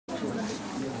Okay,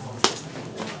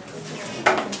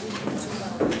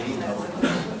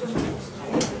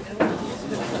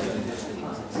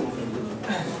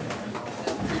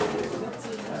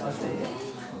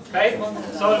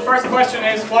 so the first question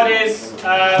is, what is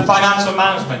financial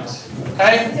management?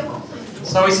 Okay,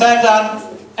 so we said that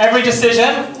every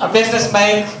decision a business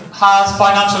makes has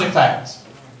financial effect.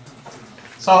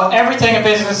 So everything a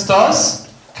business does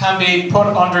can be put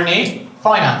underneath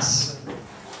finance.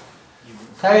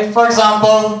 Okay, for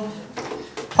example,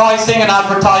 pricing and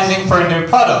advertising for a new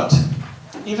product.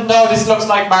 Even though this looks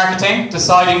like marketing,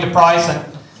 deciding the price and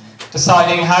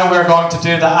deciding how we're going to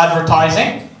do the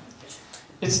advertising,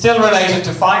 it's still related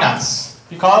to finance,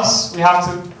 because we have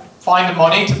to find the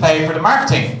money to pay for the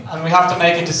marketing, and we have to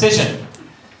make a decision.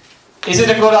 Is it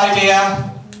a good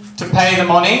idea to pay the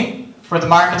money for the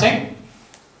marketing?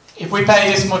 If we pay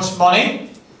this much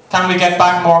money, can we get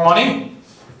back more money?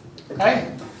 Okay?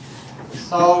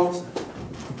 So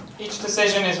each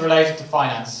decision is related to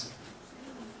finance.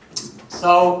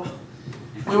 So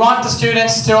we want the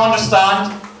students to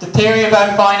understand the theory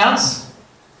about finance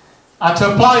and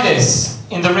to apply this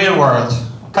in the real world.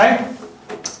 Okay?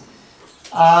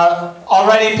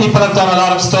 Already people have done a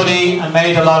lot of study and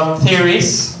made a lot of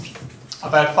theories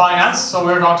about finance, so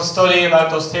we're going to study about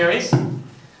those theories.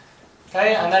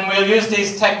 Okay, and then we'll use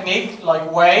these techniques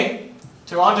like WAY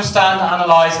to understand,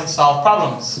 analyze and solve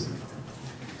problems.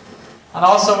 And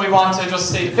also we want to just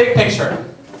see the big picture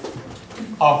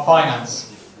of finance.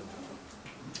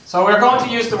 So we're going to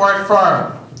use the word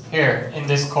firm here in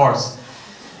this course.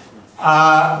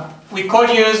 We could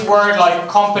use a word like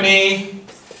company,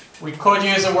 we could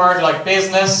use a word like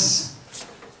business.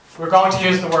 We're going to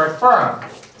use the word firm.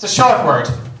 It's a short word,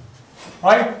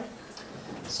 right?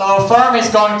 So firm is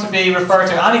going to be referred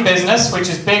to any business which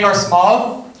is big or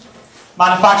small,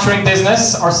 manufacturing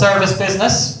business or service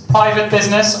business, private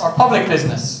business or public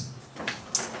business.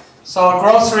 So a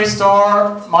grocery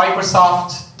store,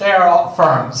 Microsoft, they're all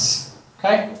firms.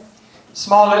 Okay?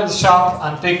 Small little shop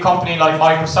and big company like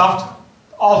Microsoft,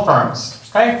 all firms.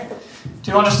 Okay?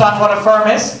 Do you understand what a firm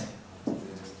is?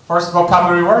 First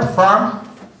vocabulary word, firm.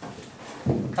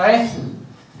 Okay?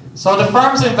 So the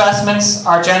firm's investments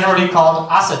are generally called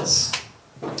assets.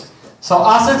 So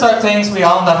assets are things we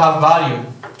own that have value.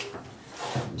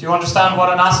 Do you understand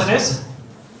what an asset is?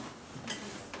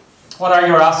 What are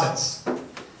your assets?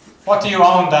 What do you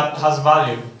own that has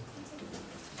value?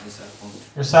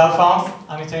 Your cell phone.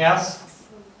 Anything else?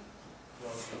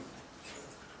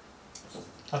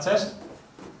 That's it?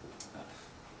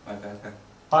 My backpack.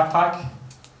 Backpack?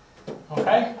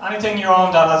 Okay. Anything you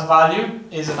own that has value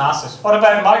is an asset. What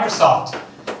about Microsoft?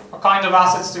 What kind of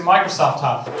assets do Microsoft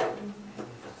have?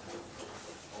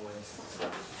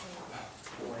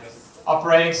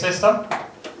 Operating system.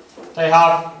 They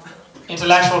have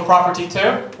intellectual property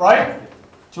too, right?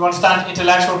 Do you understand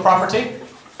intellectual property?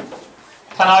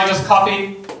 Can I just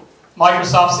copy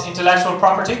Microsoft's intellectual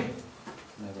property?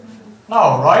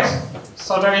 No, right?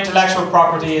 So their intellectual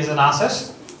property is an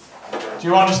asset. Do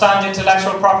you understand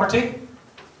intellectual property?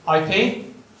 IP?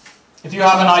 If you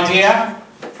have an idea,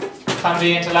 it can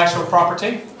be intellectual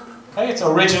property. Okay, it's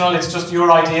original, it's just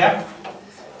your idea.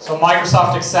 So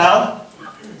Microsoft Excel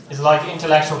is like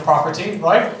intellectual property,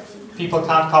 right? People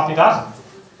can't copy that.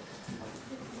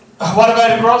 What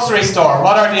about a grocery store?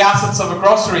 What are the assets of a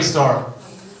grocery store?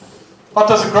 What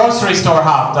does a grocery store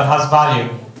have that has value?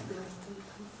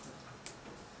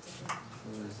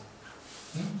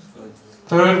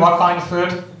 Food, what kind of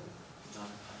food?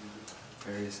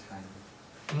 Various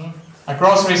kinds. A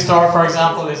grocery store, for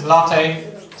example, is Lotte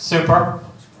Super,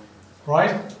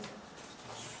 right?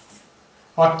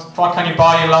 What can you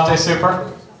buy in Lotte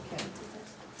Super?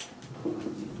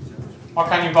 What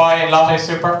can you buy in Lotte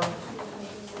Super?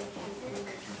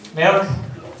 Milk,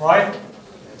 right?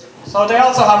 So they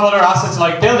also have other assets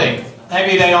like building.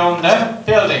 Maybe they own the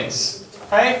buildings,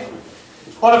 okay?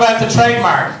 What about the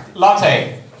trademark,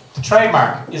 Lotte? The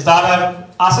trademark, is that an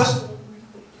asset?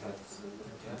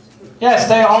 Yes,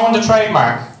 they own the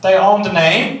trademark. They own the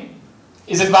name.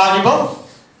 Is it valuable?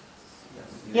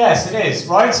 Yes, it is,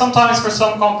 right? Sometimes for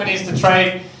some companies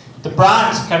the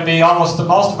brand can be almost the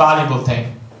most valuable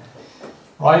thing.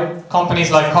 Right?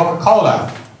 Companies like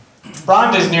Coca-Cola,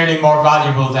 brand is nearly more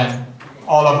valuable than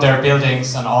all of their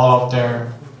buildings and all of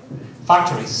their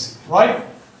factories, right?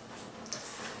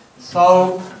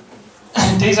 So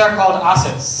these are called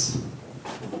assets.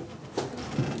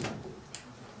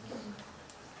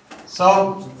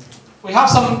 So we have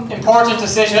some important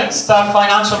decisions that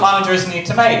financial managers need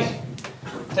to make.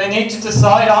 They need to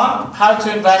decide on how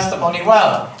to invest the money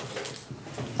well.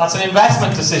 That's an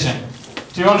investment decision.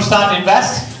 Do you understand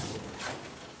invest?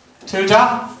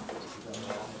 Tuja?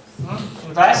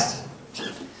 Invest.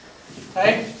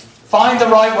 Okay. Find the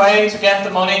right way to get the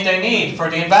money they need for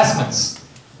the investments.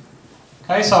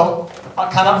 Okay, so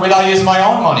will I use my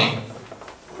own money?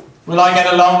 Will I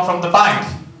get a loan from the bank?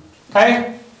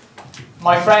 Okay.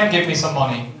 My friend give me some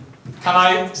money. Can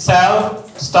I sell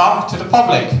stock to the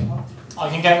public? I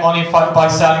can get money by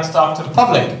selling stock to the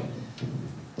public.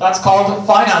 That's called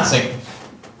financing.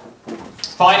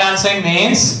 Financing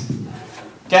means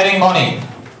getting money.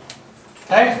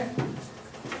 Okay?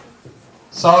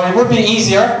 So it would be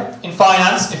easier in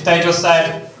finance if they just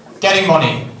said getting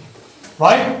money.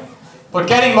 Right? But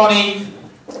getting money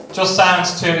just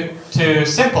sounds too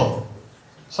simple.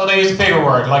 So they use a bigger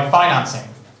word like financing.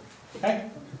 Okay?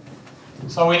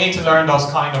 So we need to learn those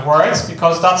kind of words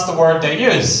because that's the word they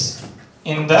use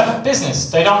in the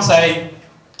business. They don't say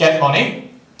get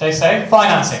money, they say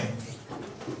financing.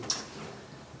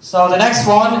 So the next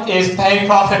one is pay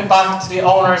profit back to the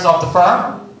owners of the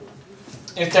firm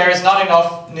if there is not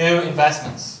enough new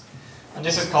investments. And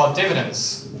this is called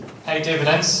dividends. Pay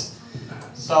dividends.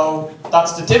 So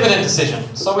that's the dividend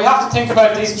decision. So we have to think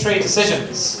about these three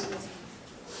decisions.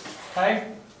 Okay?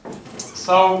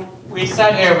 So we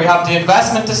said here we have the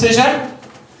investment decision,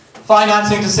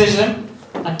 financing decision,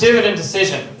 and dividend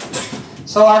decision.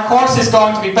 So our course is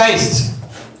going to be based.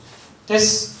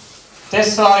 This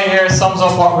slide here sums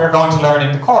up what we're going to learn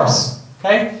in the course.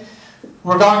 Okay?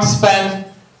 We're going to spend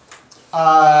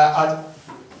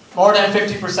more than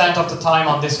 50% of the time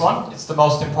on this one. It's the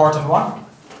most important one.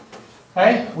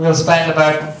 Okay? We'll spend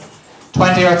about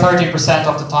 20 or 30%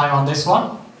 of the time on this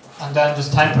one, and then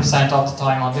just 10% of the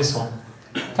time on this one.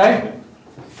 Okay?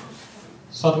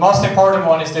 So the most important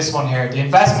one is this one here, the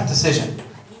investment decision.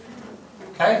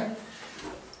 Okay?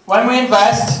 When we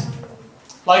invest,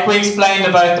 like we explained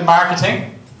about the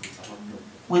marketing,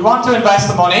 we want to invest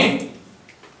the money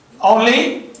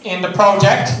only in the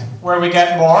project where we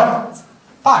get more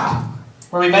back,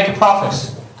 where we make a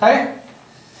profit. Okay?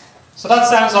 So that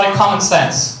sounds like common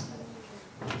sense.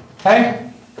 Okay?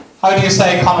 How do you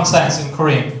say common sense in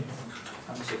Korean?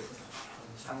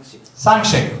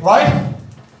 Sangshik, right?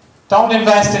 Don't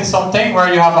invest in something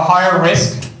where you have a higher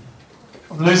risk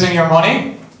of losing your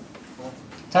money,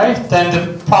 okay, than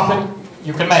the profit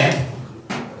you can make.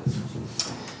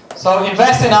 So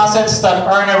invest in assets that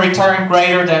earn a return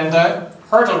greater than the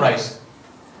hurdle rate.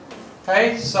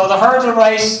 Okay, so the hurdle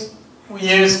rate we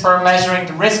use for measuring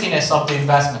the riskiness of the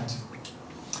investment.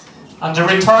 And the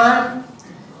return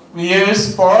we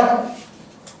use for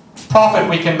profit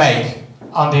we can make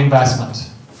on the investment.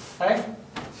 Okay?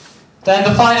 Then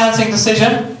the financing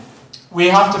decision, we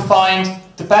have to find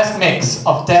the best mix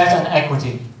of debt and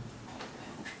equity.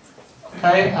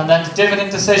 Okay? And then the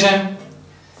dividend decision,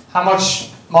 how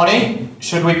much money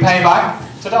should we pay back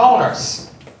to the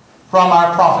owners from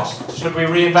our profit? Should we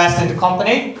reinvest in the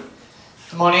company,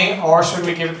 the money, or should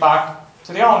we give it back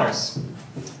to the owners?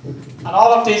 And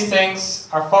all of these things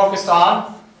are focused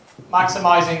on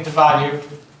maximizing the value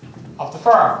of the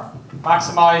firm.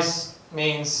 Maximize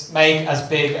means make as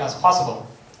big as possible,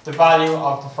 the value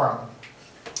of the firm.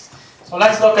 So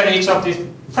let's look at each of these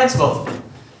principles.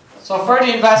 So for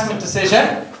the investment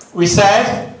decision, we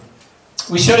said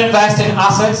we should invest in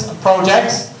assets and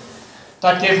projects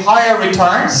that give higher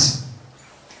returns.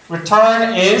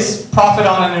 Return is profit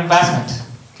on an investment.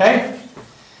 Okay?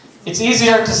 It's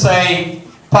easier to say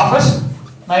profit,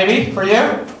 maybe, for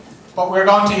you, but we're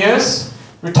going to use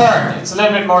return. It's a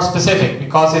little bit more specific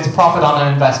because it's profit on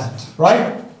an investment,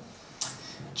 right?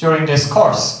 During this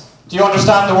course. Do you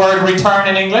understand the word return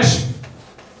in English?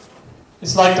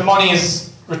 It's like the money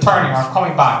is returning or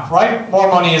coming back, right? More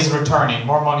money is returning,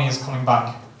 more money is coming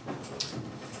back.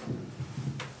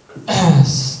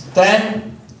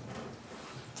 Then,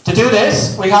 to do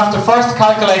this, we have to first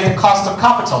calculate the cost of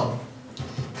capital.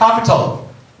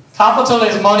 Capital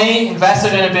is money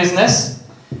invested in a business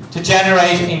to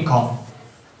generate income.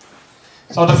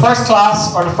 So the first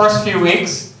class, or the first few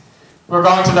weeks, we're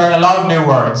going to learn a lot of new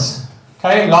words.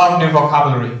 Okay, a lot of new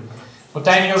vocabulary. But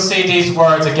then you'll see these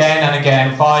words again and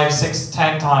again, 5, 6,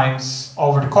 10 times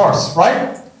over the course,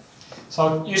 right?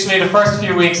 So usually the first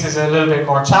few weeks is a little bit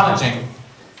more challenging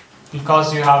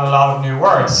because you have a lot of new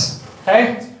words.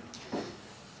 Okay?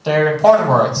 They're important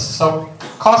words. So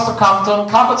cost of capital.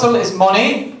 Capital is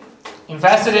money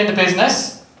invested in the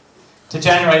business to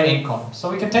generate income.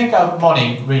 So we can think of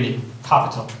money, really,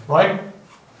 capital, right?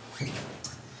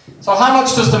 So how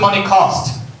much does the money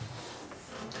cost?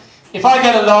 If I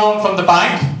get a loan from the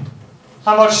bank,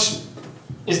 how much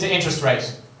is the interest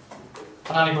rate?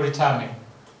 Can anybody tell me?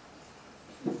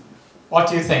 What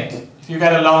do you think? If you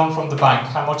get a loan from the bank,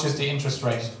 how much is the interest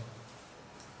rate?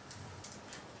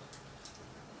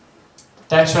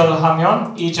 Dechul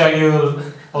hamyon,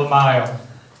 ijayul ulmayo.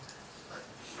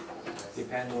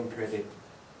 Depend on credit.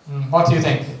 What do you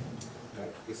think?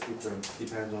 It's different.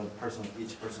 Depends on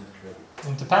each person's credit.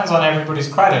 It depends on everybody's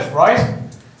credit, right?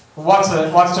 What's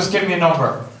just give me a number.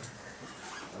 I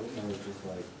don't know, just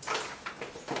like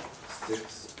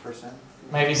 6%.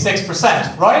 Maybe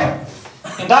 6%, right?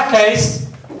 In that case,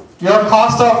 your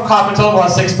cost of capital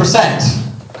was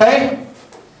 6%. Okay?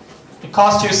 It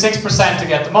cost you 6% to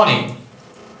get the money.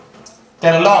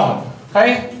 Get a loan.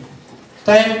 Okay?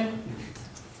 Then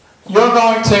you're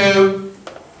going to,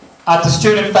 at the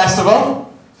student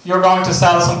festival, you're going to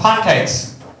sell some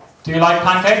pancakes. Do you like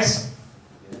pancakes?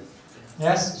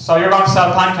 Yes? So you're going to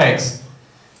sell pancakes.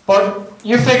 But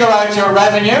you figure out your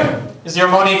revenue. Is your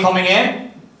money coming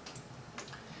in?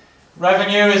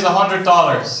 Revenue is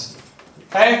 $100.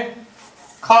 Okay?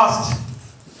 Cost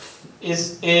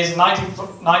is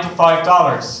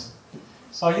 $95.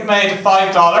 So you made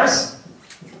 $5,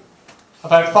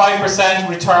 about 5%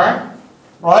 return,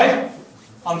 right?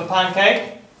 On the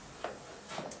pancake.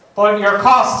 But your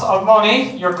cost of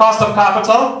money, your cost of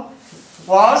capital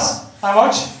was how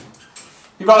much?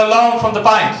 You got a loan from the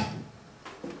bank.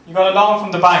 You got a loan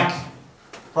from the bank,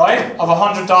 right? Of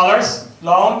 $100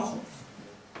 loan.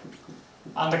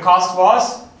 And the cost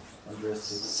was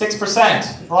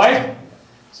 6%, right?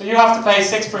 So you have to pay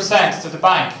 6% to the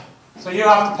bank. So you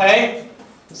have to pay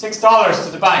 $6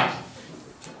 to the bank.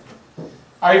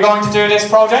 Are you going to do this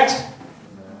project?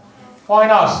 Why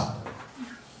not?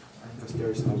 Because there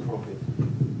is no profit.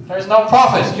 There's no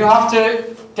profit. You have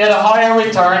to get a higher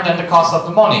return than the cost of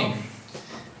the money.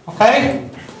 Okay?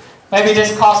 Maybe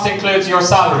this cost includes your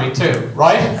salary too,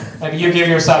 right? Maybe you give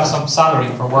yourself some salary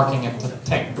for working at the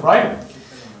thing, right?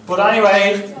 But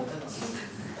anyway,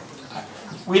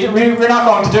 we're not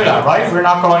going to do that, right? We're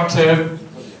not going to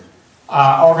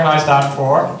organize that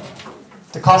for.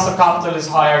 The cost of capital is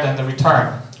higher than the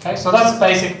return. Okay, so that's the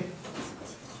basic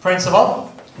principle.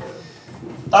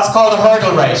 That's called a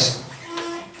hurdle rate.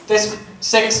 This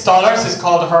 $6 is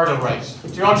called a hurdle rate.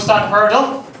 Do you understand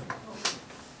hurdle?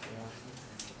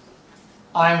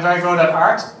 I'm very good at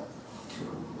art.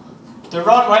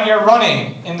 When you're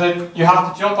running, you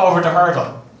have to jump over the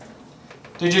hurdle.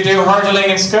 Did you do hurdling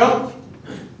in school?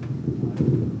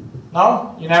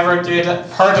 No? You never did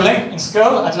hurdling in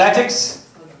school? Athletics?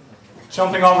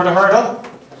 Jumping over the hurdle?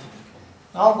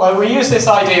 No? Well, we use this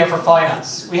idea for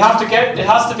finance. It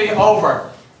has to be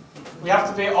over. We have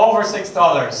to be over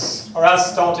 $6 or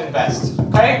else don't invest.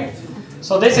 Okay?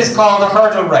 So this is called a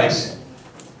hurdle rate.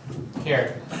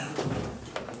 Here.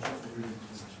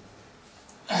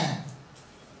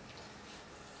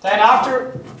 Then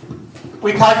after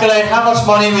we calculate how much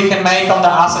money we can make on the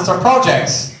assets or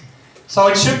projects. So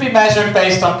it should be measured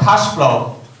based on cash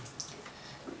flow.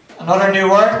 Another new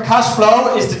word, cash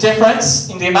flow is the difference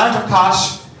in the amount of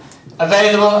cash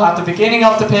available at the beginning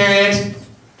of the period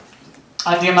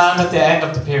and the amount at the end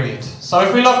of the period. So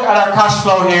if we look at our cash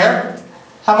flow here,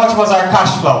 how much was our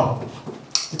cash flow?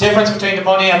 The difference between the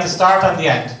money at the start and the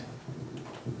end.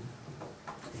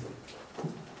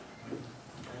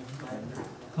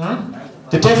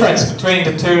 The difference between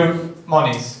the two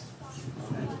monies.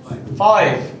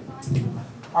 5.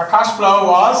 Our cash flow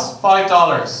was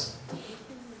 $5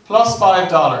 plus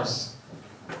 $5.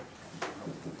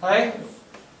 Okay?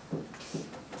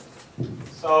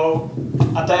 So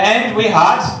at the end we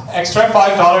had extra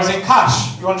 $5 in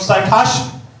cash. You understand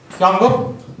cash?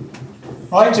 Yongu?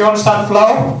 Right? Do you understand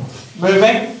flow?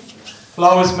 Moving.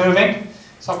 Flow is moving.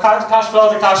 So cash flow,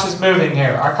 the cash is moving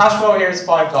here. Our cash flow here is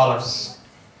 $5.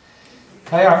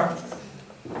 Okay,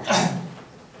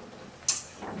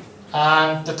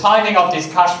 and the timing of these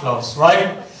cash flows,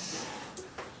 right?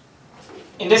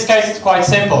 In this case it's quite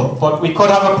simple, but we could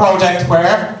have a project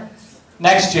where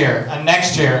next year and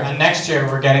next year and next year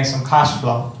we're getting some cash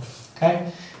flow.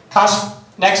 Okay? Cash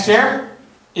next year,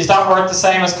 is that worth the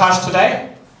same as cash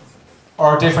today?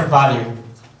 Or a different value?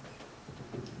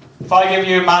 If I give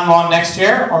you man 1 next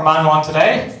year or man 1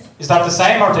 today, is that the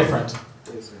same or different?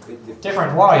 It's a bit different.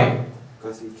 Different, why?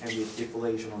 Because it can be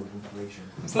deflation or inflation.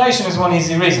 Inflation is one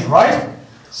easy reason, right?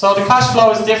 So the cash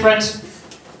flow is different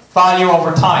value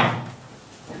over time.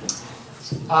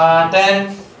 And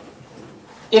then,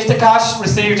 if the cash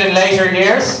received in later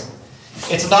years,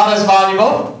 it's not as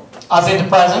valuable as in the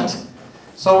present.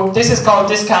 So this is called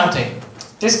discounting.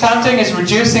 Discounting is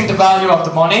reducing the value of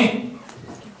the money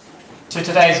to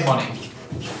today's money.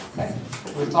 Okay?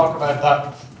 We'll talk about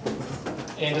that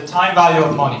in the time value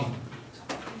of money.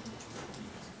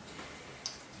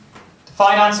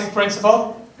 Financing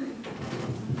principle.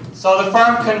 So the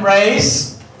firm can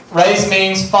raise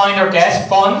means find or get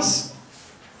funds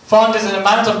Fund is an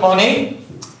amount of money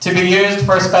to be used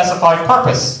for a specified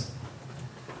purpose.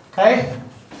 Okay?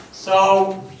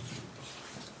 So,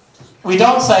 we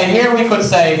don't say, here we could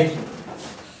say,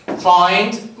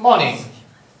 find money.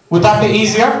 Would that be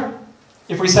easier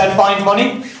if we said find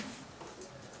money?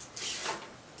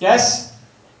 Yes?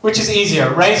 Which is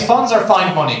easier, raise funds or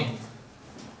find money?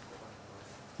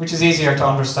 Which is easier to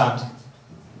understand?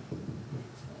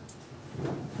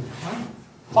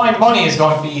 Find money is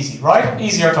going to be easy, right?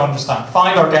 Easier to understand.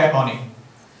 Find or get money.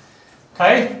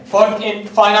 Okay? But in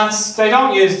finance, they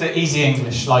don't use the easy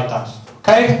English like that.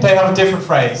 Okay? They have a different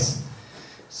phrase.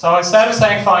 So instead of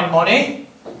saying find money,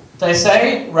 they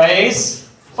say raise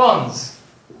funds.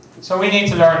 So we need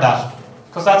to learn that,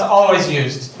 because that's always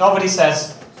used. Nobody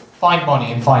says find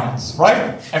money in finance,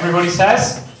 right? Everybody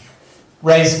says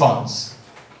raise funds.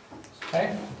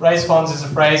 Okay? Raise funds is a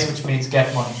phrase which means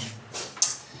get money.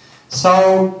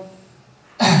 So,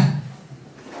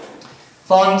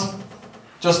 fund,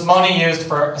 just money used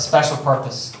for a special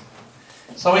purpose.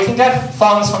 So we can get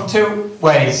funds from two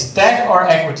ways, debt or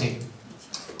equity.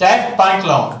 Debt, bank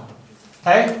loan.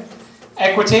 Okay?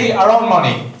 Equity, our own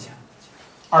money.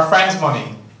 Our friends'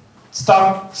 money.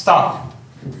 Stock.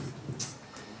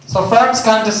 So firms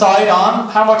can decide on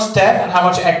how much debt and how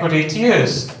much equity to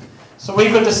use. So we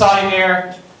could decide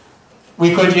here,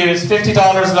 we could use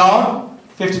 $50 loan,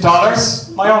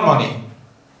 $50, my own money.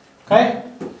 Okay?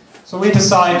 So we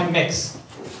decide mix.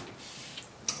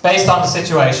 Based on the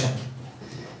situation.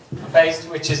 Based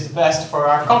which is the best for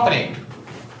our company.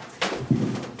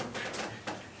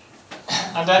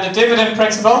 And then the dividend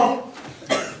principle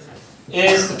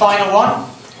is the final one.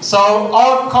 So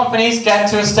all companies get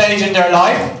to a stage in their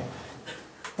life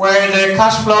where the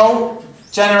cash flow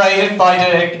generated by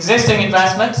the existing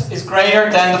investment is greater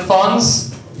than the funds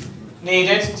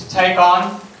needed to take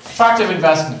on attractive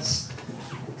investments.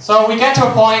 So we get to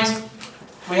a point,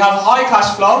 we have high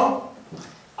cash flow,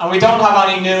 and we don't have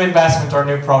any new investment or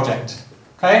new project.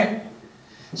 Okay?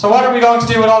 So what are we going to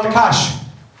do with all the cash?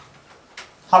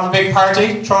 Have a big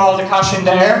party, throw all the cash in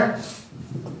the air?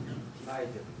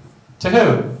 To who?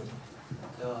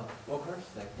 The workers,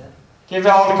 like that. Give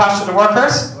all the cash to the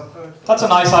workers? That's a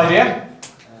nice idea.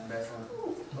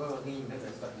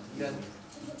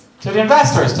 To the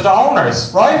investors, to the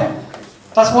owners, right?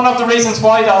 That's one of the reasons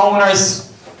why the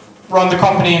owners run the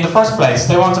company in the first place.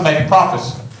 They want to make a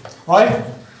profit, right?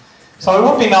 So it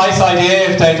would be a nice idea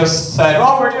if they just said,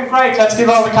 oh, we're doing great, let's give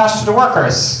all the cash to the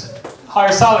workers.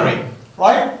 Higher salary,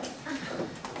 right?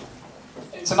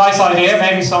 It's a nice idea,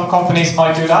 maybe some companies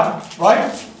might do that,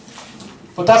 right?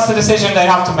 But that's the decision they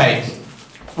have to make.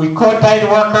 We could pay the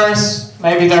workers,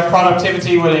 maybe their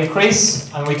productivity will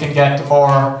increase and we can get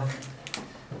more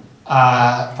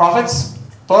profits,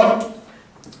 but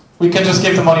we can just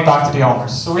give the money back to the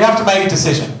owners. So we have to make a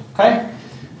decision, okay?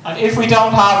 And if we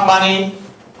don't have many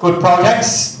good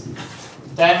projects,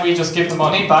 then we just give the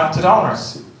money back to the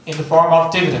owners in the form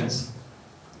of dividends.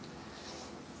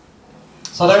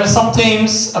 So there are some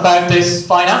themes about this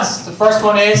finance. The first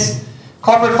one is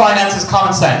corporate finance is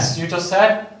common sense. You just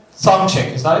said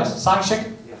Sangchik, is that it?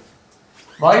 Sangchik? Yeah.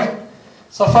 Right?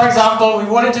 So for example, we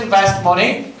wouldn't invest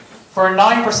money for a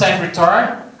 9%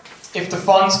 return if the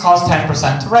funds cost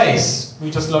 10% to raise.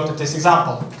 We just looked at this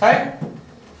example, okay?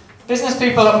 Business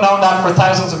people have known that for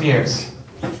thousands of years.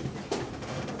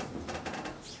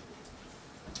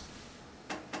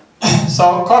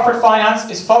 So corporate finance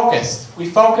is focused. We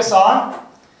focus on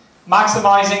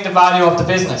maximizing the value of the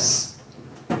business.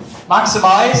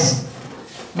 Maximize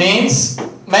means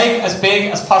make as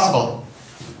big as possible.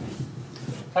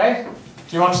 Okay?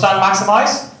 Do you understand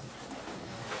maximize?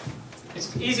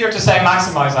 It's easier to say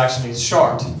maximize actually, it's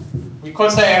short. We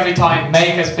could say every time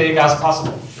make as big as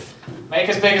possible. Make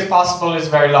as big as possible is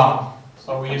very long.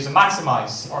 So we use a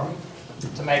maximize or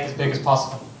to make as big as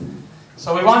possible.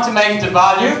 So we want to make the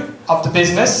value of the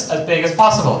business as big as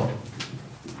possible.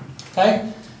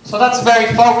 Okay? So that's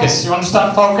very focused. You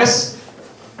understand focus?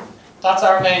 That's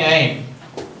our main aim.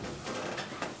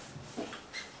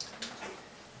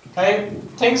 Okay?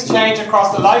 Things change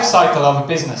across the life cycle of a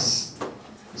business.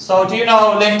 So do you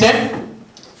know LinkedIn?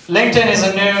 LinkedIn is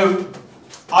a new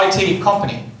IT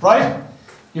company, right?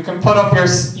 You can put up your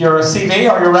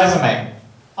CV or your resume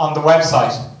on the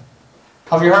website.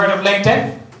 Have you heard of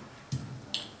LinkedIn?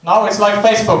 No, it's like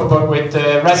Facebook, but with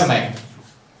the resume.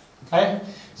 Okay?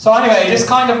 So anyway, this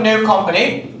kind of new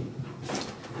company,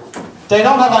 they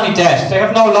don't have any debt. They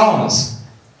have no loans.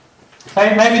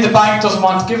 Okay? Maybe the bank doesn't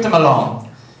want to give them a loan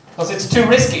because it's too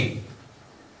risky.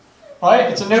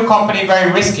 Right? It's a new company,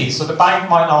 very risky, so the bank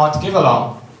might not want to give a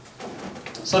loan.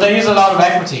 So they use a lot of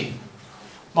equity.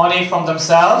 money from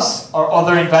themselves or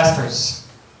other investors.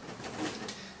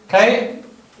 Okay?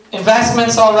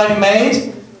 Investments already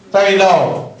made, very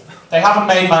low. They haven't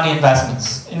made many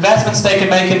investments. Investments they can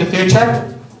make in the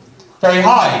future, very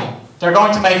high. They're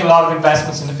going to make a lot of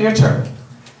investments in the future.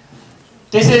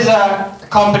 This is a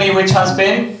company which has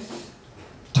been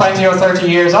 20 or 30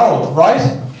 years old,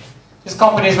 right? This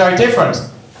company is very different.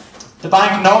 The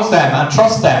bank knows them and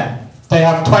trusts them. They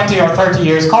have 20 or 30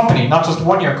 years company, not just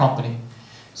 1 year company.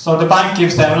 So the bank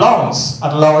gives them loans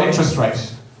at a low interest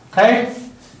rate. Okay?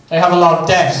 They have a lot of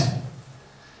debt.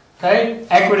 Okay?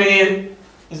 Equity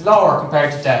is lower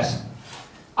compared to debt.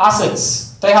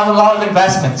 Assets. They have a lot of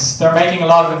investments. They're making a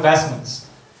lot of investments.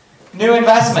 New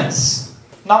investments.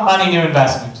 Not many new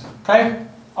investment. Okay?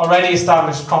 Already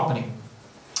established company.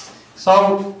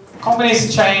 So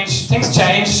companies change, things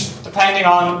change depending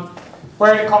on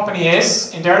where the company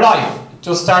is in their life.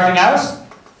 Just starting out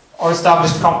or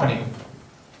established company.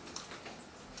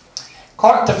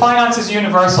 The finance is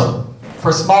universal.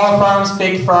 For small firms,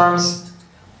 big firms,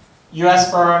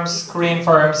 US firms, Korean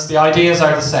firms, the ideas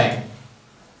are the same.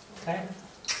 Okay?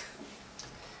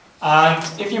 And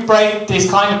if you break these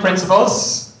kind of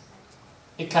principles,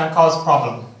 it can cause a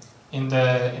problem in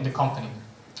the company.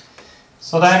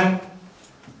 So then,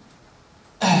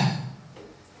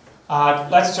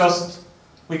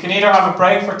 we can either have a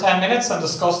break for 10 minutes and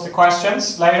discuss the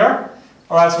questions later,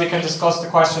 or else we can discuss the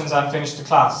questions and finish the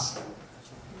class.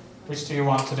 Which do you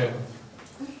want to do?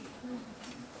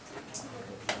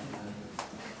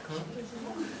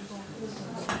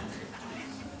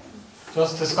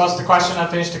 Just discuss the question and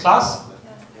finish the class?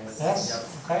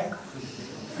 Yes? Okay.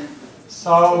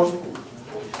 So,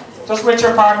 just with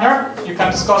your partner, you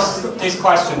can discuss these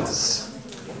questions.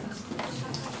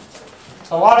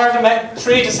 So what are the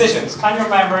 3 decisions? Can you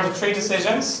remember the 3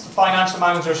 decisions the financial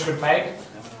manager should make?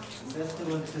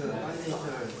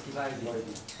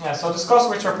 Yeah, so discuss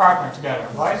with your partner together,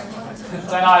 right?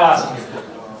 Then I'll ask you.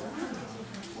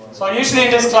 So usually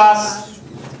in this class,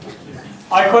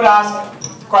 I could ask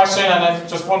the question and then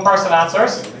just one person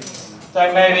answers.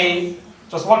 Then maybe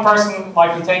just one person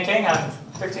might be thinking and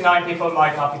 59 people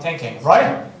might not be thinking,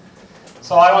 right?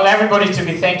 So I want everybody to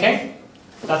be thinking.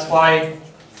 That's why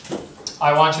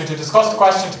I want you to discuss the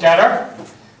question together,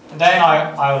 and then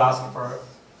I will ask for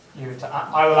you to.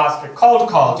 I will ask you cold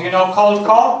call. Do you know cold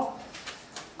call?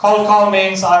 Cold call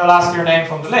means I will ask your name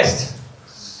from the list,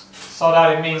 so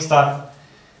that it means that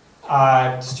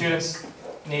students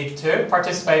need to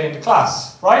participate in the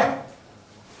class, right?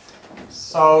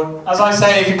 So as I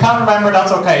say, if you can't remember,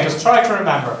 that's okay. Just try to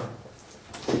remember.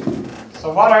 So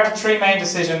what are the 3 main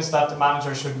decisions that the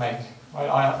manager should make?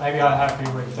 Well, maybe I'll help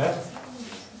you with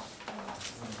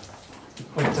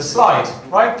the slide,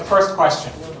 right? The first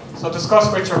question. So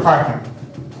discuss with your partner.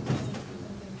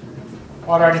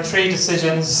 What are the 3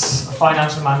 decisions a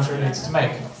financial manager needs to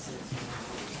make?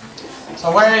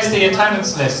 So where is the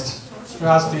attendance list? Who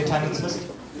has the attendance list?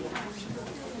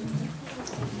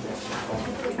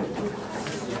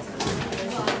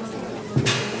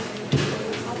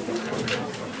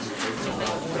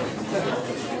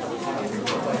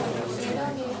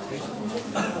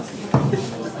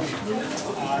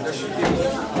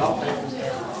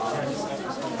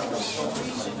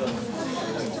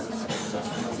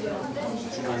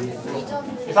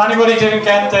 If anybody didn't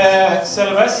get the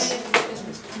syllabus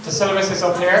is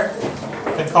up here.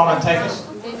 You can come and take it.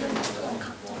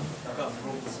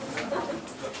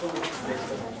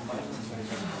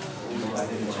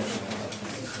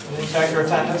 You didn't check your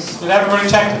attendance. Did everybody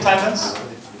check the attendance?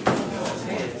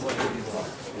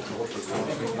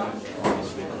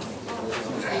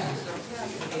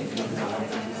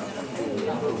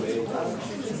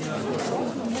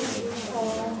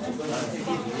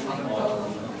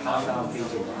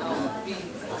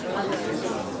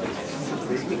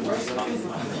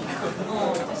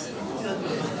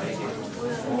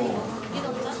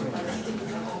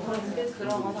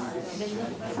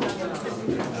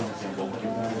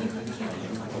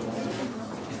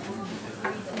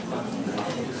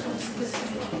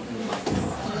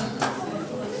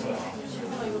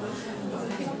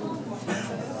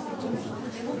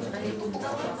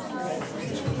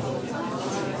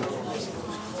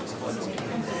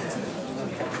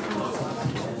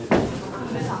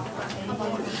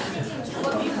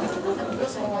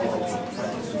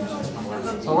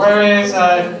 So where is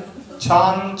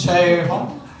Chan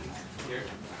Chae-hong?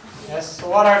 Yes, so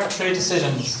what are the 3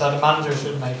 decisions that a manager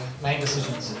should make, main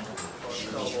decisions?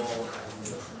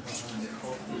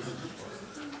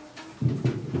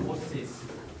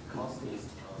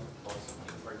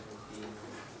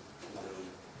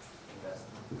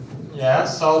 Yeah,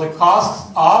 so the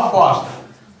cost of what?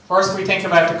 First we think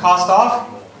about the cost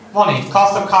of money,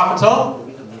 cost of capital,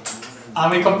 and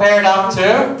we compare that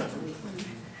to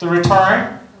the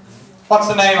return. What's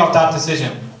the name of that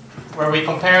decision? Where we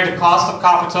compare the cost of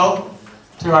capital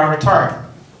to our return.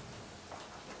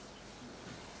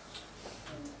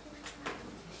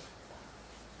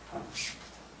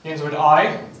 Begins with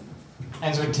I,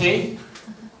 ends with T.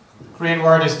 Green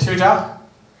word is tuja.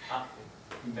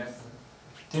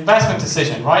 The investment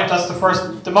decision, right? That's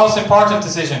the most important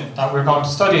decision that we're going to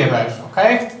study about,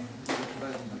 okay?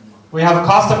 We have a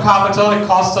cost of capital, it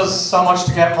costs us so much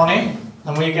to get money,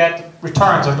 and we get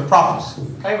returns or the profit.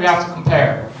 Okay, we have to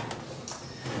compare.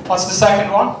 What's the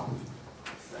second one?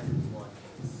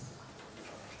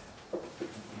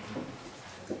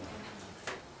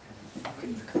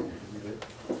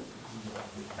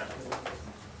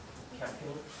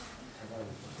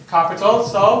 Capital,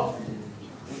 so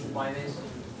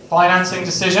financing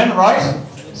decision, right?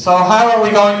 So how are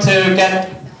we going to get,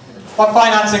 what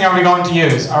financing are we going to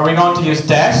use? Are we going to use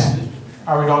debt?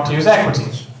 Are we going to use equity?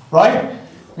 Right?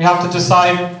 We have to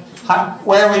decide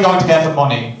where are we going to get the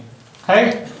money.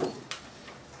 Okay?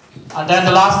 And then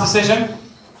the last decision,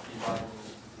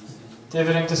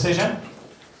 dividend decision.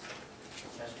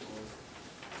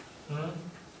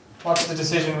 What's the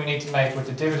decision we need to make with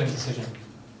the dividend decision?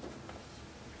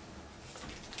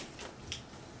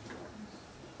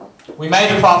 We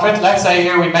made a profit. Let's say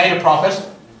here we made a profit.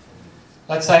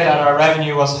 Let's say that our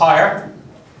revenue was higher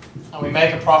and we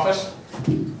make a profit.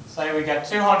 Say we get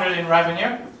 200 in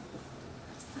revenue,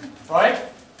 right?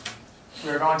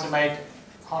 We're going to make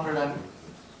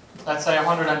let's say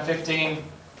 115.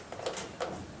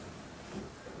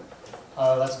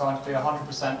 That's going to be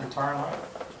 100% return, right?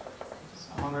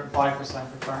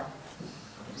 105% return.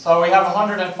 So we have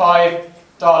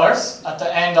 $105 at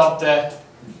the end of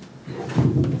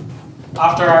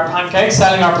after our pancake,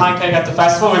 selling our pancake at the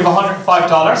festival, we have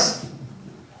 $105.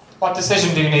 What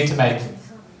decision do you need to make?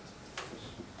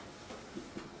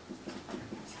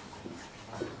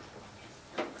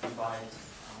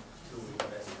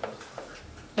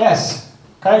 Yes.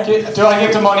 Okay. Do I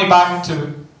give the money back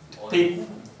to people?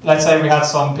 Let's say we had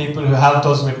some people who helped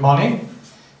us with money.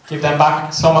 Give them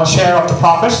back so much share of the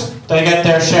profit. They get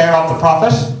their share of the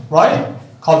profit, right?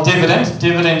 Called dividend.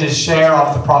 Dividend is share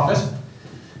of the profit.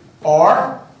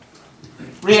 Or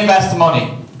reinvest the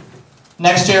money.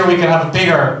 Next year we can have a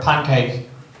bigger pancake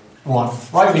one,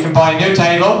 right? We can buy a new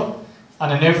table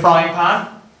and a new frying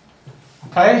pan.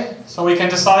 Okay, so we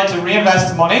can decide to reinvest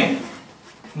the money,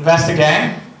 invest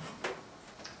again.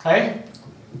 Okay,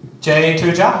 J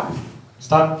tuja.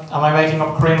 Am I making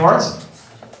up Korean words?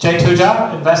 J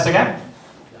tuja, invest again.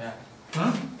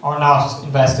 Or not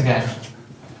invest again.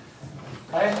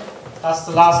 Okay. That's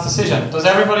the last decision. Does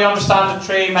everybody understand the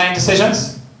three main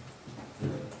decisions?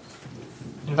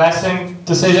 Investing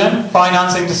decision,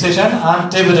 financing decision,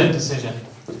 and dividend decision.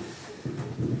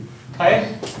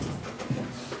 Okay?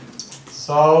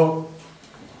 So,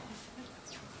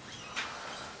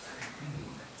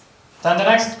 then the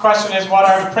next question is, what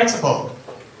are the principles?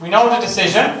 We know the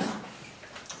decision.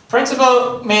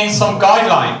 Principle means some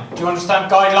guideline. Do you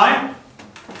understand guideline?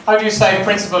 How do you say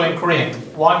principle in Korean?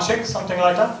 Wonchik, something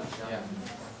like that?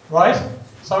 Right?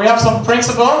 So we have some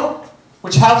principle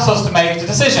which helps us to make the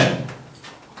decision.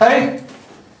 Okay?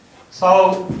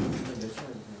 So,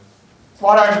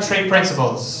 what are the three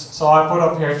principles? So I put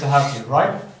up here to help you,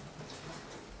 right?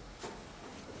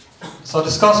 So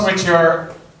discuss with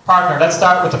your partner. Let's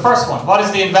start with the first one. What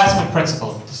is the investment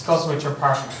principle? Discuss with your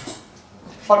partner.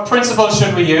 What principle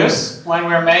should we use when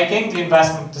we're making the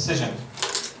investment decision?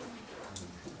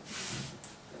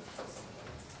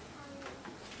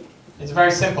 It's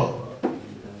very simple.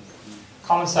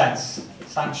 Common sense.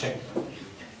 Sanship.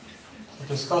 So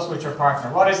discuss with your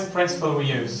partner. What is the principle we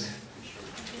use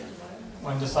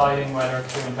when deciding whether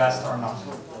to invest or not?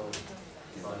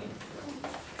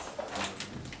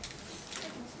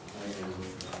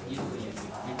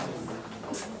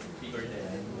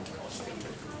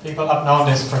 People have known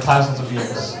this for thousands of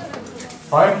years.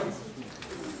 Right?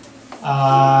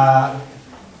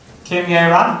 Kim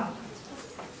Ye-ran?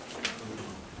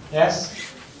 Yes?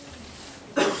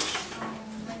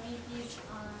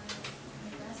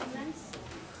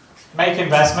 Make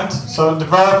investment. So the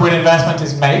verb with investment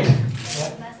is make. Yeah.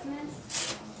 Investment,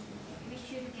 we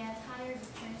should get higher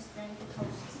returns than the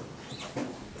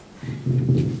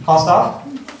cost. Cost of?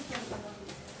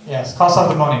 Yes, cost of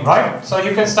the money, right? So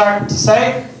you can start to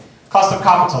say cost of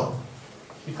capital.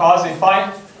 Because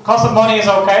cost of money is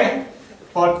okay,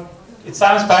 but it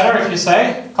sounds better if you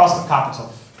say cost of capital.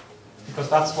 Because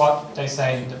that's what they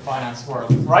say in the finance world,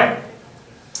 right?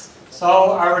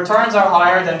 So our returns are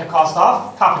higher than the cost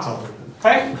of capital.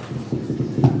 Okay?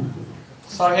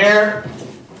 So here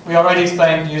we already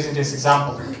explained using this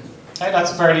example. Okay,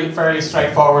 that's a fairly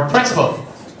straightforward principle.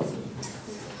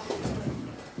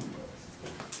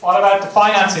 What about the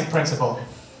financing principle?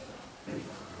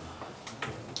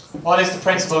 What is the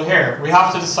principle here? We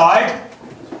have to decide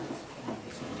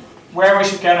where we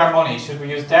should get our money. Should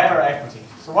we use debt or equity?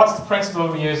 So what's the principle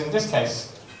we use in this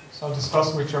case? So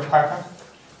discuss with your partner.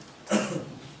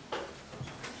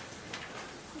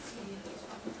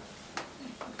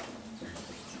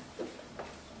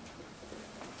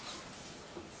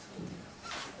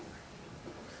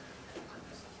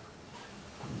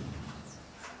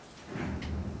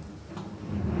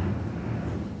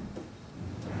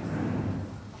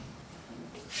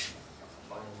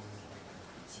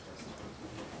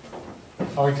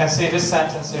 So we can see this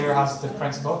sentence here has the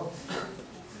principle.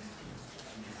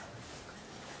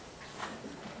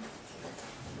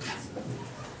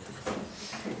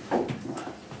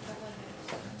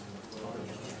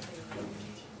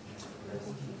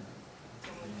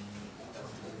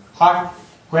 Hak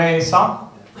Wei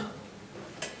Song.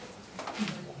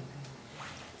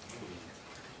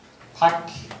 Hak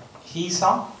Hee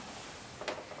Song.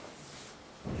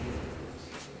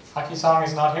 Hak Hee Song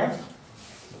is not here.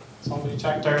 Somebody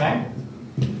check their name.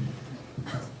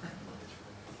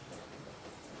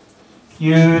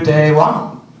 Yu Dae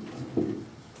Won.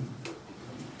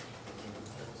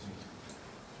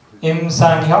 Im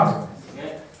Sang Hyuk.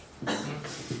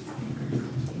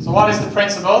 So what is the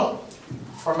principle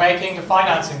for making the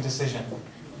financing decision?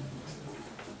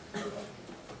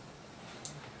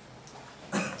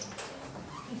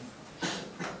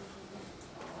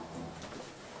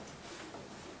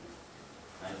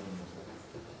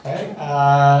 Okay,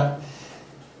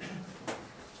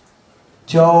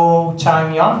 Jo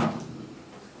Chang-yeon.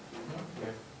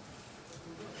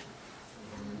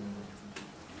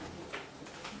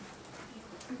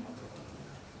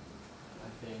 I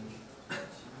think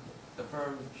the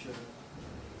firm should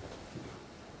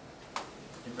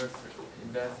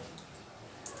invest.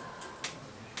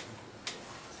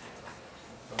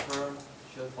 The firm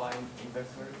should find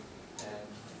investors and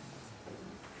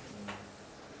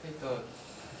take a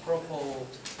proper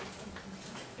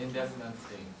investment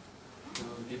thing to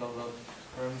develop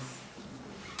firms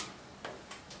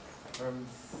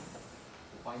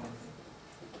finance.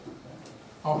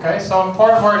 Okay, so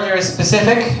important word here is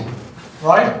specific,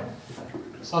 right?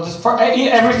 So this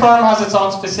every firm has its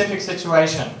own specific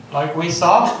situation. Like we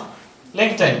saw,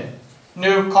 LinkedIn,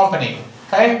 new company,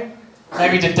 okay?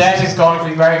 Maybe the debt is going to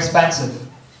be very expensive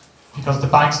because the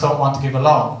banks don't want to give a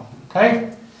loan, okay?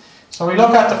 So we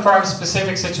look at the firm's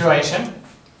specific situation,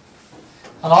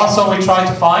 and also we try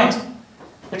to find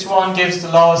which one gives the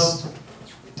lowest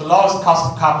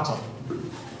cost of capital,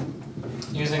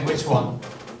 using which one.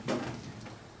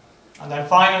 And then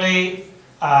finally,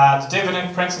 the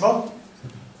dividend principle.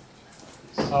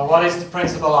 So what is the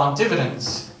principle on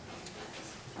dividends?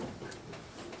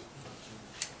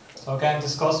 So again,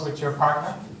 discuss with your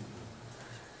partner.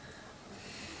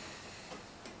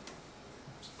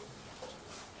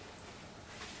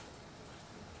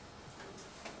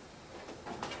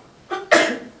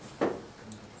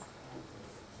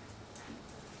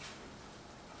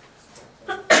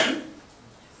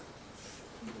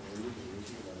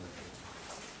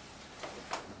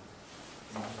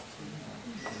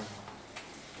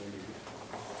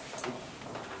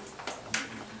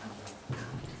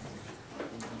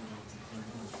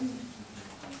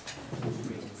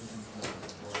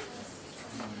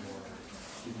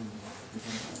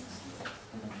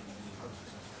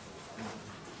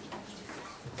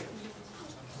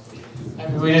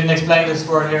 We didn't explain this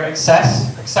word here,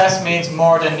 excess. Excess means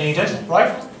more than needed,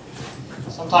 right?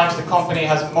 Sometimes the company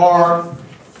has more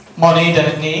money than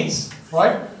it needs,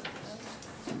 right?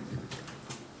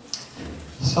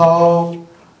 So,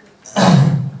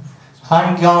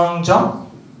 Han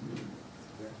Kyung-jung?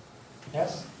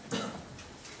 Yes?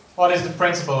 What is the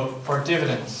principle for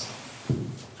dividends?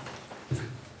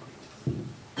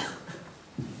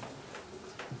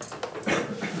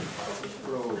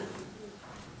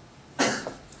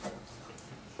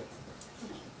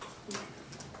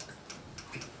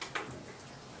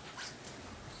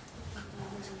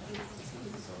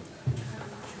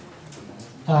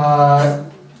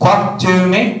 Kwak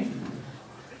Joo-mi.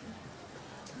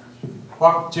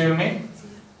 Kwak Joo-mi.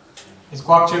 Is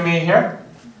Kwak Joo-mi here?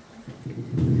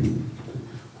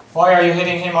 Why are you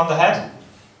hitting him on the head?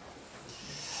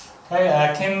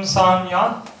 Okay, Kim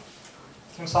Son-yeon.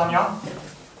 Kim Son-yeon?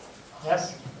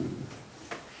 Yes?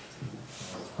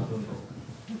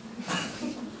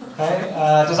 Okay,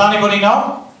 does anybody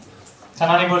know? Can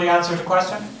anybody answer the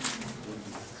question?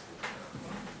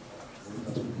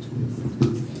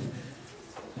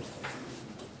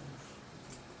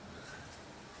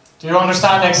 Do you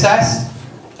understand excess?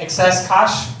 Excess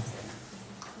cash?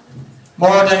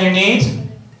 More than you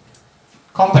need?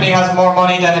 Company has more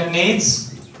money than it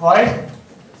needs, right?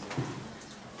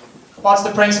 What's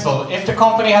the principle? If the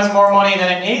company has more money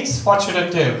than it needs, what should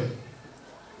it do?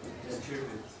 Distribute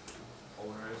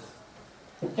owners.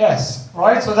 Yes,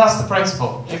 right? So that's the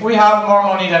principle. If we have more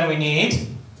money than we need,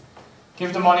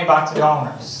 give the money back to the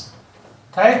owners.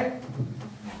 Okay?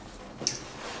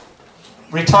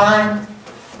 Return,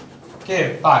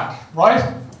 give back,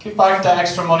 right? Give back the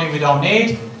extra money we don't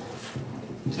need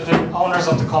to the owners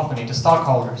of the company, the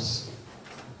stockholders.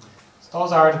 So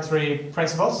those are the three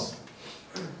principles.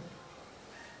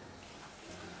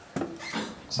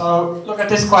 So look at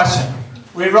this question.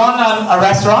 We run a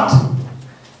restaurant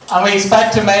and we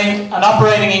expect to make an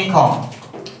operating income.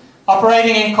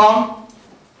 Operating income,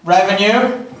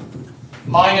 revenue,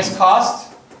 minus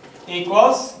cost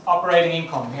equals operating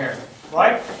income here,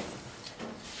 right?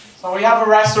 So we have a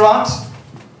restaurant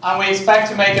and we expect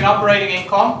to make an operating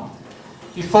income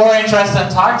before interest and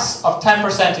tax of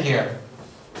 10% a year.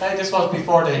 Okay, this was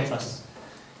before the interest.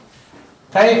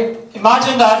 Okay,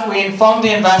 imagine that we fund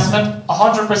the investment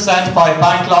 100% by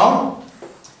bank loan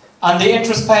and the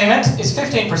interest payment is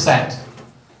 15%.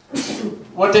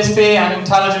 Would this be an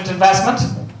intelligent investment?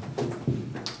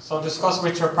 So discuss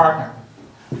with your partner.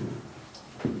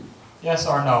 Yes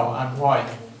or no, and why?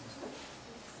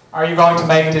 Are you going to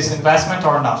make this investment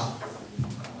or not?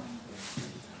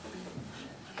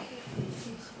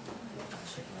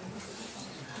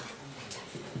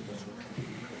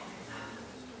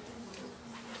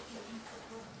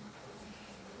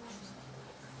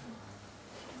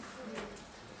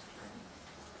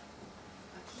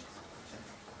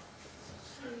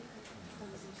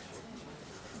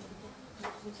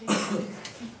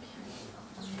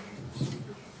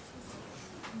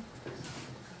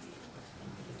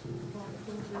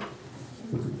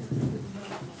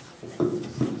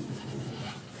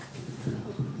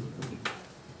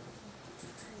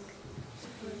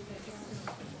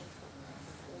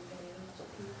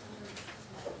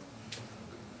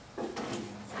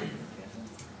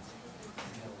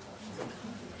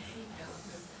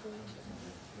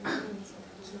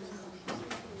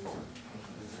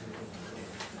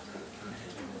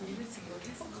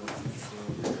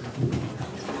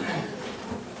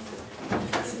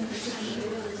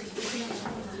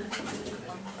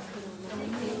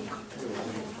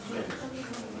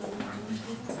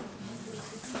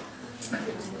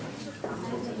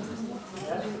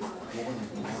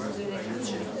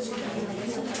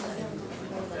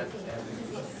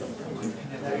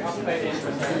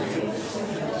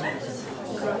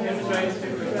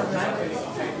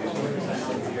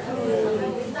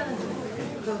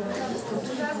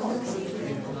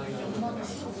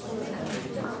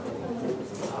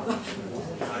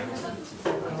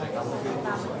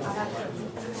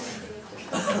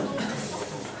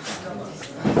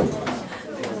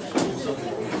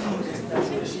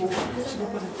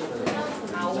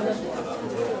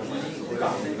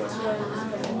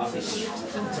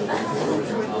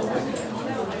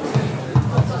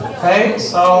 Okay,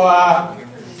 so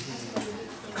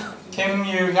Kim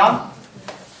Yu-hyun.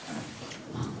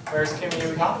 Where's Kim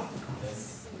Yu-hyun?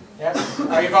 Yes.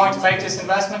 Are you going to make this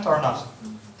investment or not?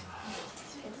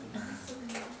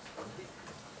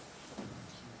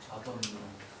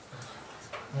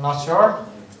 Not sure.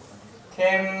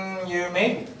 Kim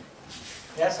Yu-mi?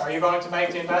 Yes, are you going to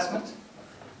make the investment?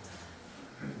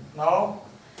 No?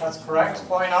 That's correct.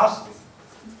 Why not?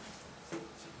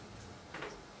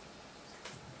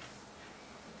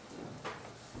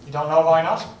 You don't know why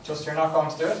not? Just you're not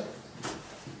going to do it?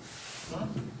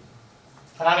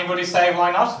 Can anybody say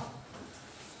why not?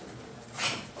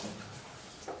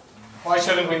 Why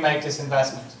shouldn't we make this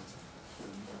investment?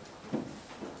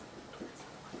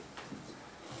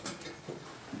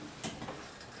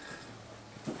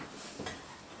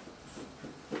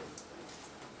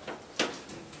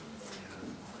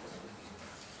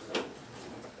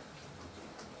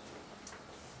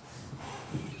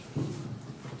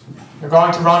 You're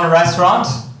going to run a restaurant,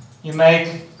 you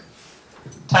make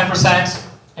 10%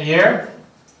 a year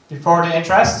before the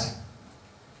interest.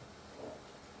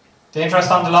 The interest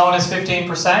on the loan is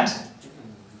 15%.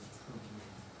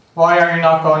 Why are you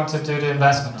not going to do the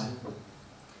investment?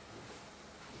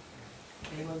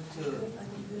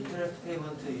 Interest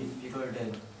payment is bigger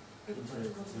than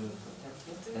interest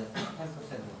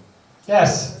 10%.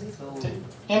 Yes, So the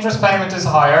interest payment is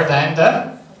higher than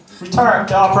the return,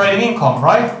 the operating income,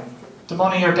 right? The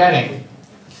money you're getting.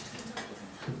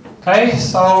 Okay,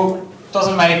 so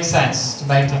doesn't make sense to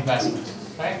make the investment.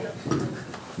 Okay?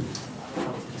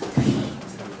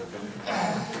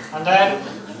 And then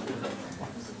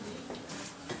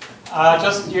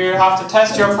just you have to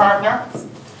test your partner.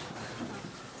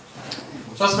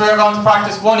 Just we're going to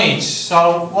practice one each.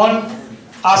 So one,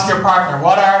 ask your partner,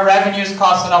 what are revenues,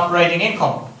 costs and operating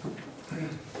income?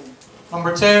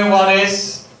 Number two, what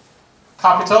is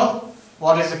capital?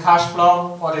 What is the cash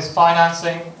flow? What is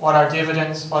financing? What are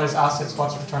dividends? What is assets?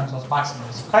 What's returns? What's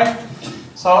maximums? Okay?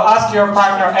 So ask your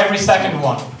partner every second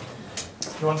one.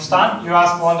 You understand? You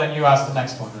ask one, then you ask the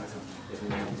next one.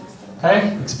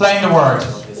 Okay? Explain the word.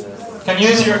 You can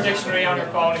use your dictionary on your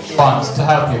phone if you want to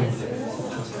help you.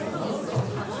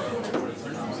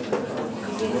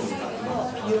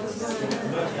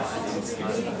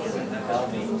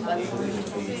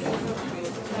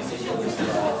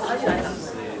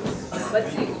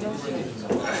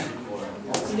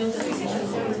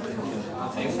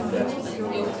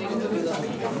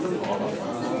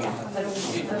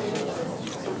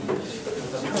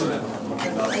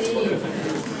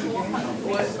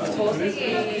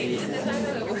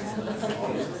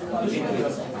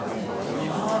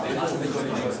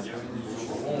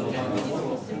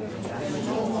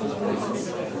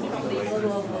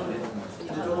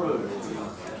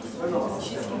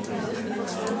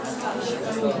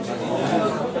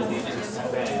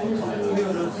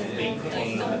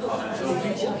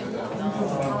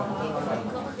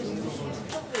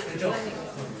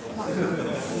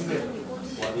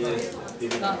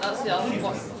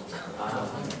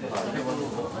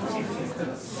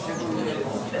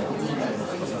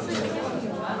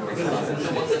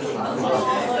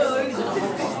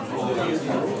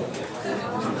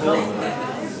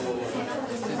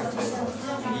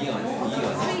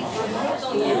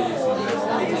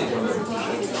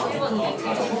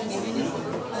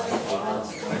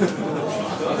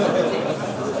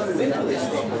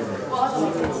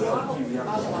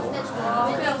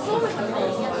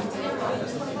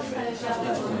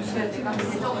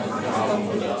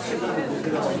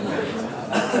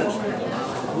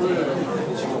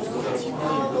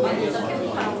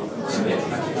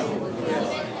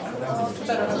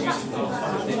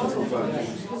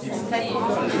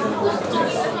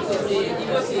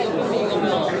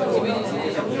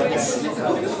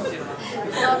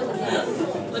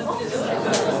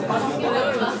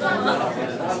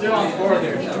 I'll do on board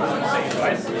there,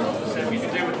 right? So we can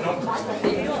do with numbers.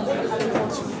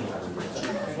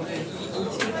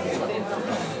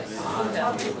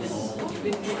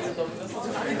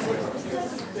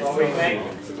 So we make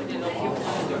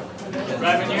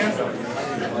revenue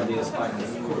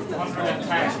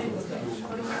 110,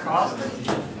 cost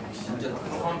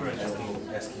 100.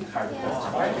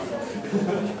 Right?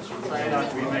 Say that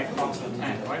we make approximately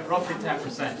 10, right? Roughly 10%.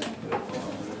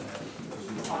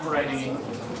 Operating income.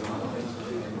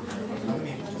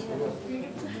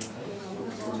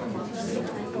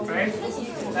 Okay?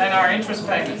 Then our interest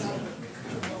payments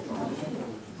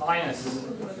minus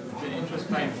the interest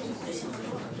payment.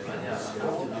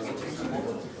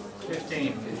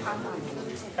 15.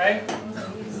 Okay?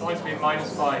 It's going to be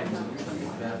minus 5.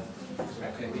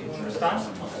 Understand?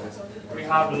 We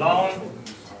have loan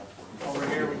over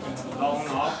here. We can loan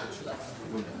off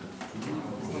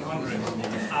 100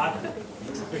 at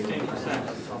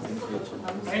 15%.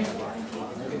 Okay?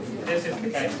 This is the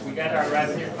case. We get our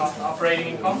revenue, cost, operating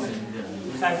income 10%.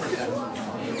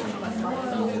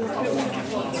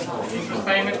 Interest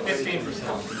payment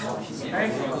 15%. Okay?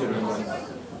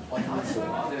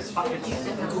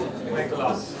 Make a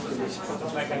loss.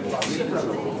 Don't make any loss.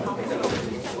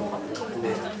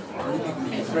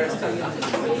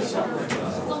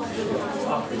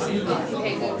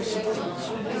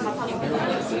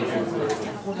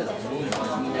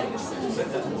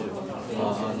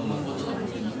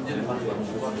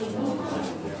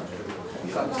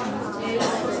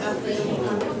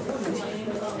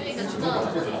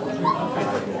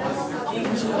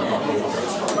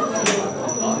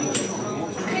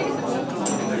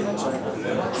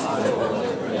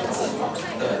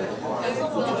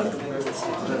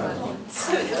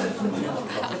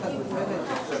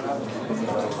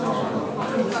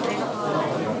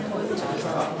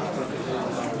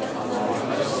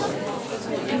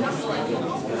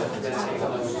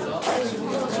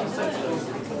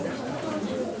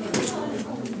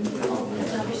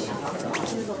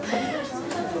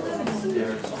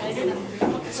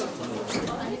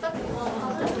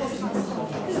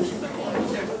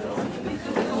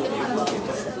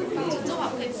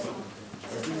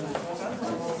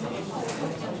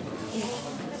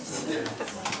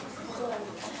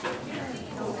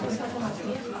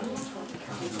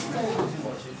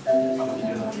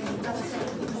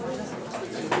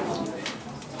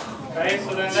 Okay,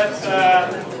 so then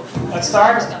let's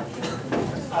start.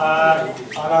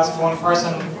 I'll ask one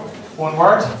person one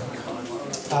word.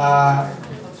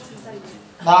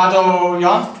 Nado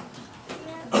Yon.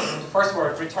 First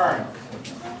word, return.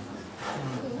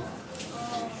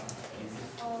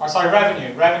 Or sorry,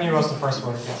 revenue. Revenue was the first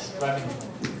word, yes. Revenue.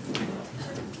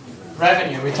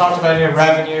 Revenue. We talked about here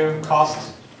revenue,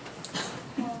 cost.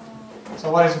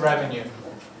 So what is revenue?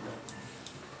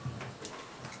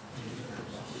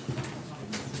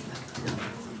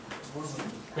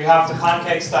 We have the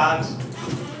pancake stand.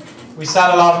 We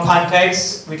sell a lot of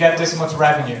pancakes. We get this much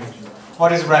revenue.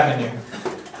 What is revenue?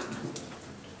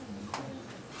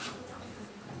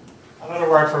 Another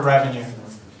word for revenue.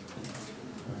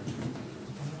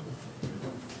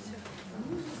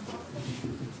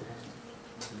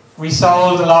 We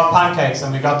sold a lot of pancakes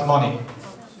and we got the money.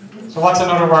 So what's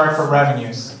another word for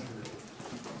revenues?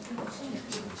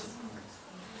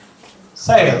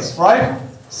 Sales, right?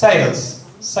 Sales.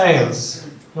 Sales.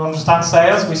 You understand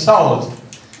sales? We sold.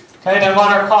 Okay, then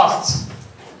what are costs?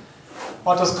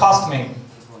 What does cost mean?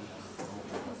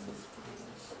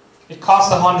 It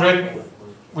cost 100.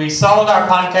 We sold our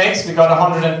pancakes, we got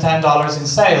 $110 in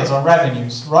sales or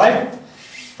revenues, right?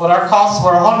 But our costs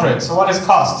were 100. So what is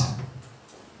cost?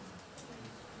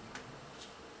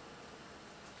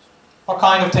 What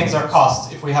kind of things are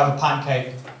costs if we have a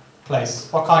pancake place?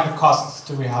 What kind of costs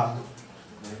do we have?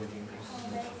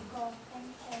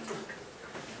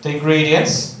 The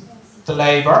ingredients, the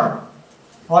labor,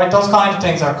 right? Those kind of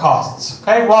things are costs.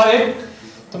 Okay,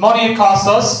 the money it costs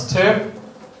us to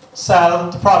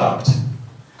sell the product.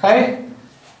 Okay,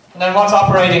 and then what's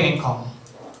operating income?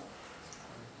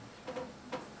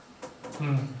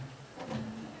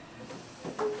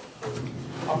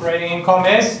 Operating income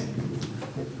is?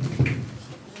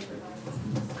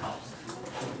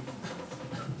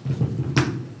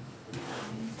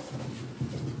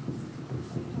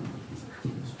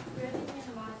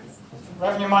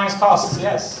 Revenue minus costs,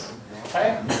 yes.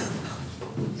 Okay.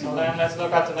 So then let's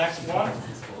look at the next one.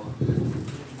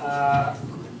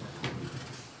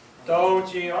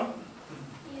 Dojion.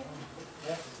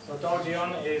 Yeah. So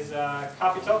Dojion is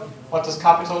capital. What does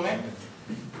capital mean?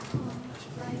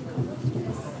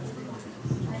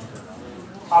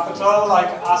 Capital like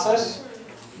asset?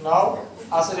 No.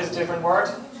 Asset is a different word.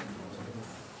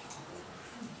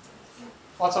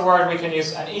 What's a word we can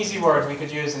use? An easy word we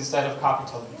could use instead of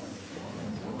capital.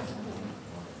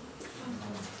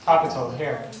 Capital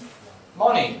here.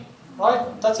 Money,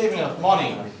 right? That's even enough.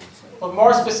 Money. But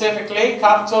more specifically,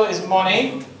 capital is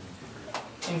money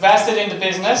invested in the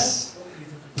business,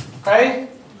 okay,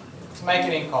 to make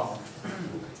an income.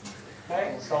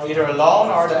 Okay, so either a loan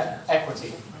or the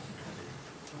equity.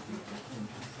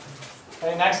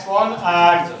 Okay, next one.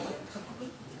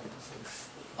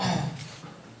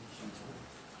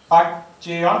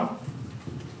 Bakjeon.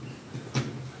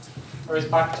 Where is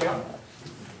Bakjeon?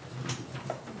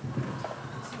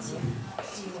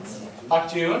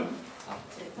 Bakjeon.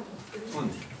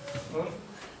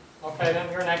 Okay,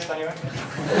 then you're next anyway.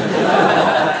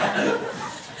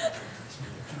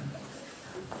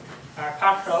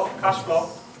 Cash flow.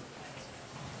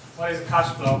 What is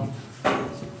cash flow?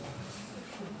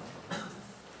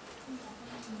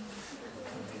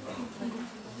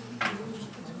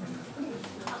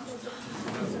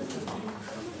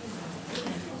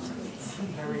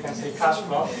 Here we can see cash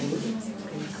flow.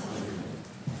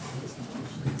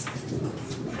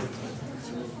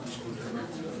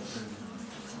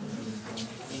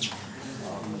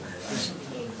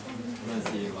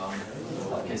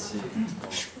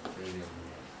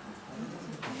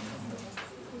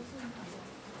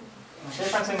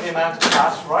 Difference in the amount of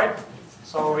cash, right?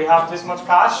 So we have this much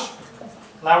cash,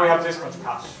 now we have this much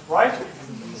cash, right?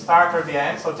 The start or the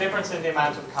end, so difference in the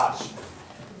amount of cash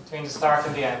between the start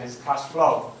and the end is cash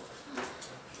flow.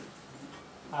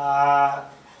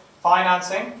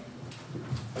 Financing.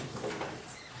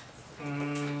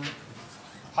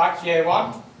 Pak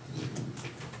Ye1.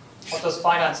 What does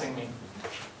financing mean?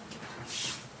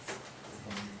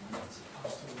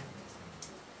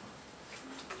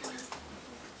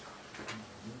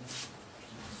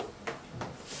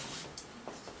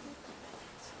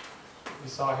 We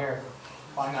saw here,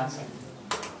 financing.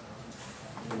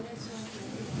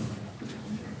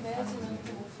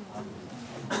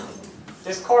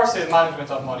 This course is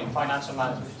management of money, financial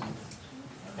management.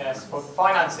 Yes, but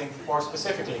financing more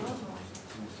specifically.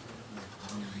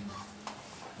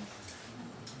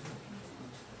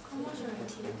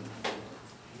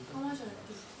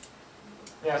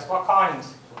 Yes, what kind?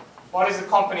 What is the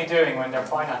company doing when they're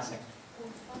financing?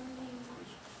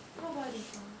 Providing.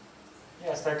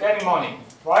 Yes, they're getting money,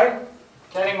 right?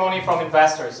 Getting money from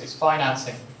investors is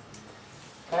financing.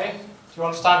 Okay? Do you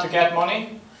understand? To get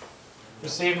money,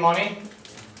 receive money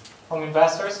from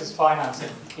investors is financing.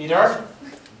 Either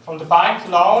from the bank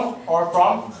loan or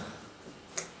from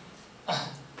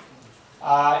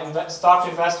stock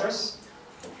investors.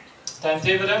 Then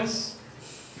dividends.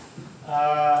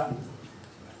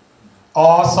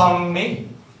 Awesome me.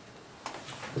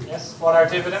 Yes, what are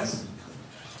dividends?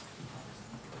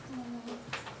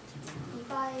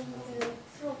 divide the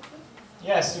profit.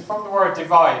 Yes, from the word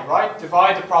divide, right?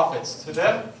 Divide the profits to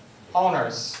the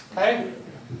owners. Okay?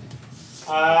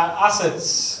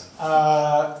 Assets.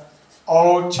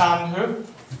 O Chan-hu.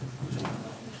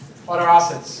 What are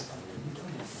assets?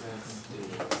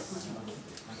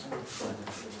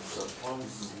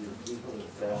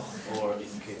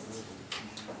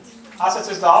 Assets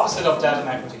is the opposite of debt and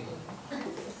equity.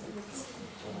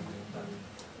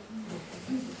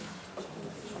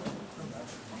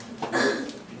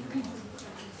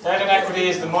 Debt and equity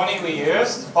is the money we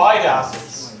use to buy the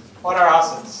assets. What are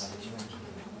assets?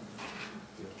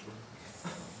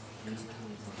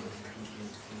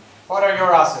 What are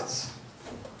your assets?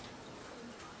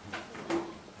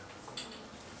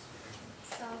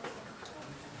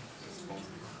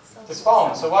 This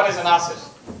phone. So what is an asset?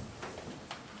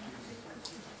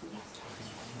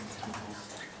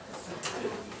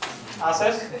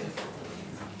 Asset?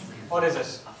 What is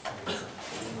it?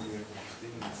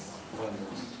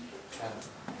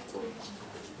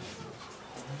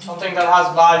 Something that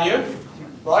has value,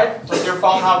 right? Does your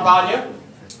phone have value?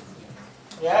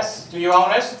 Yes? Do you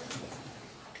own it?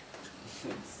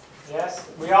 Yes?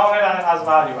 We own it and it has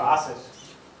value, asset.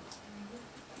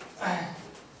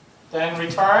 Then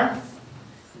return.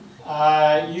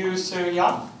 Yu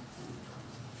Su-young.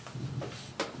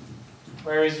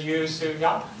 Where is Yu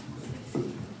Su-young?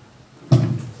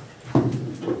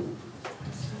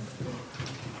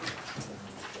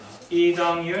 Lee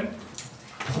Dong-yoon.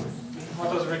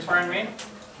 What does return mean?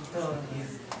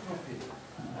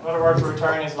 In other words,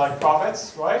 return is like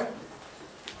profits, right?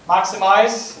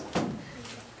 Maximize.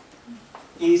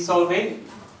 Lee Sol-bi.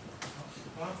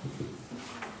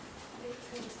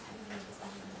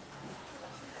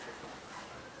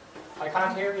 I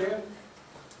can't hear you.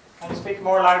 Can you speak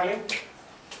more loudly?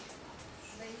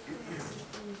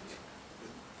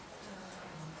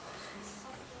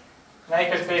 Make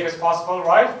it as big as possible,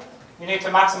 right? You need to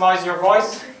maximize your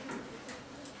voice.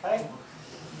 Okay.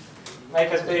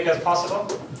 Make as big as possible.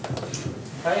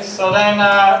 Okay, so then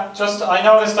I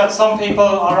noticed that some people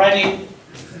already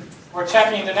were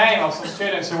checking the name of some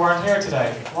students who weren't here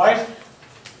today, right?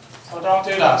 So don't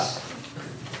do that.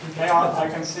 Okay, I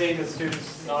can see the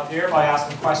students not here by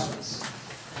asking questions.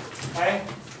 Okay?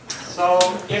 So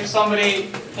if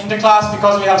somebody in the class,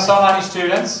 because we have so many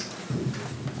students,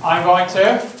 I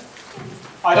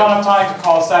don't have time to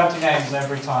call 70 names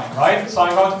every time, right? So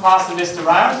I'm going to pass the list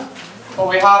around, but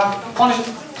we have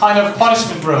kind of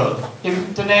punishment rule.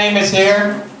 If the name is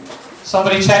here,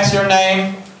 somebody checks your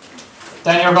name,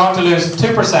 then you're going to lose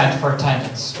 2% for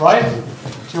attendance, right?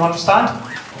 Do you understand?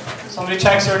 Somebody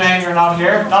checks your name, you're not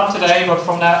here. Not today, but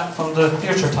from the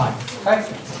future time. Okay?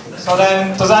 So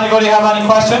then, does anybody have any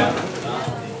question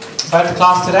about the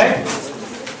class today?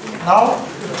 No?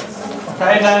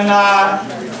 Okay, then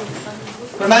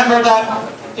remember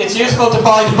that it's useful to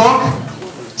buy the book,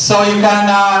 so you can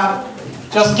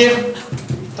just give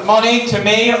the money to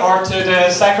me or to the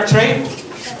secretary,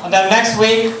 and then next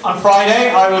week on Friday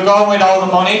I will go with all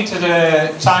the money to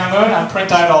the Changmun and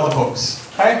print out all the books.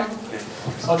 Okay?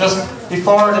 So just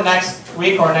before the next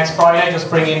week or next Friday, just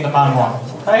bring in the man one.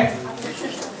 Okay?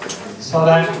 So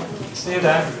then, see you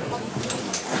then.